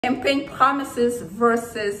Campaign promises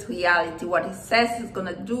versus reality, what he says he's going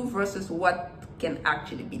to do versus what can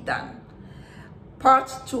actually be done.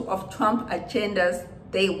 Part 2 of Trump agendas,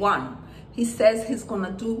 day 1. He says he's going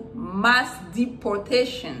to do mass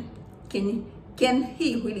deportation. Can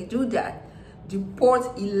he really do that?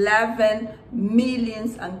 Deport 11 million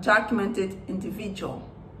undocumented individuals.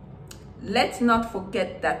 Let's not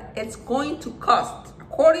forget that it's going to cost,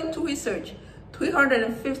 according to research,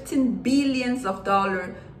 $315 billion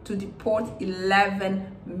to deport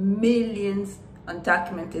 11 million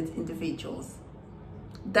undocumented individuals.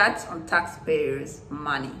 That's on taxpayers'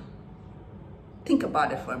 money. Think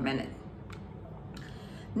about it for a minute.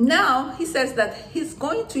 Now, he says that he's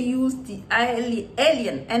going to use the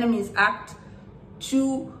Alien Enemies Act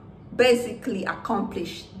to basically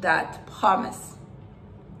accomplish that promise.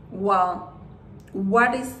 Well,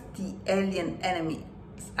 what is the Alien Enemies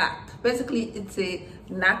Act? Basically, it's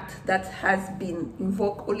an act that has been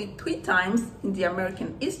invoked only 3 times in the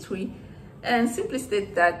American history, and simply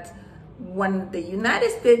state that when the United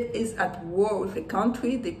States is at war with a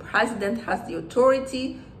country, the president has the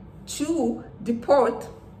authority to deport,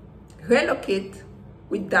 relocate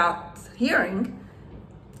without hearing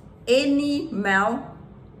any male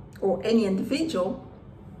or any individual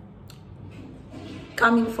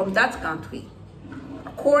coming from that country.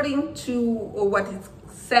 According to what it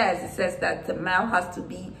says that the male has to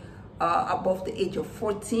be above the age of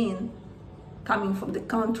 14, coming from the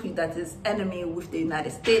country that is enemy with the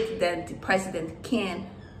United States. Then the president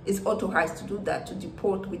is authorized to do that, to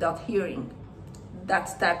deport without hearing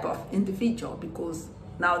that type of individual, because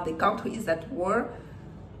now the country is at war.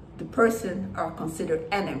 The person are considered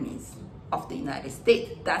enemies of the United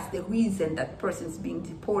States. That's the reason that person is being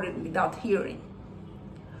deported without hearing.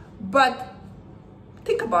 But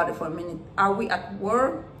think about it for a minute. Are we at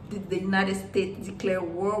war? Did the United States declare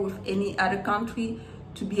war with any other country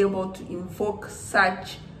to be able to invoke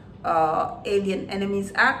such Alien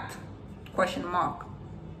Enemies Act? Question mark.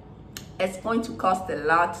 It's going to cost a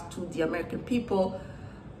lot to the American people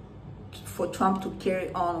for Trump to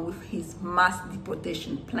carry on with his mass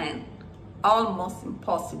deportation plan. Almost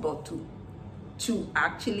impossible to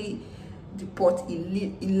actually deport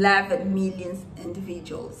 11 million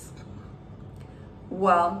individuals.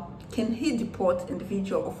 Well, can he deport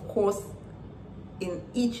individuals? Of course, in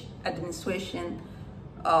each administration,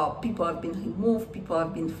 people have been removed, people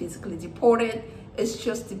have been physically deported. It's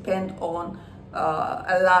just depend on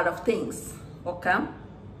a lot of things, okay?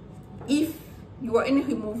 If you are in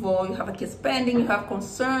removal, you have a case pending, you have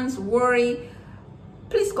concerns, worry,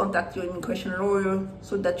 please contact your immigration lawyer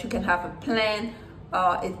so that you can have a plan,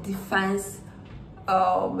 a defense,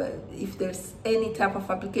 if there's any type of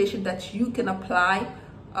application that you can apply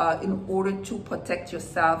in order to protect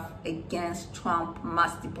yourself against Trump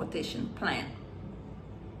mass deportation plan.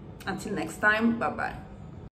 Until next time, bye-bye.